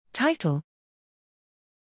Title: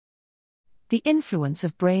 The Influence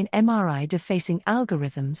of Brain MRI Defacing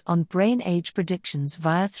Algorithms on Brain Age Predictions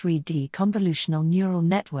via 3D Convolutional Neural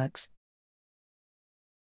Networks.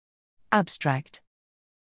 Abstract: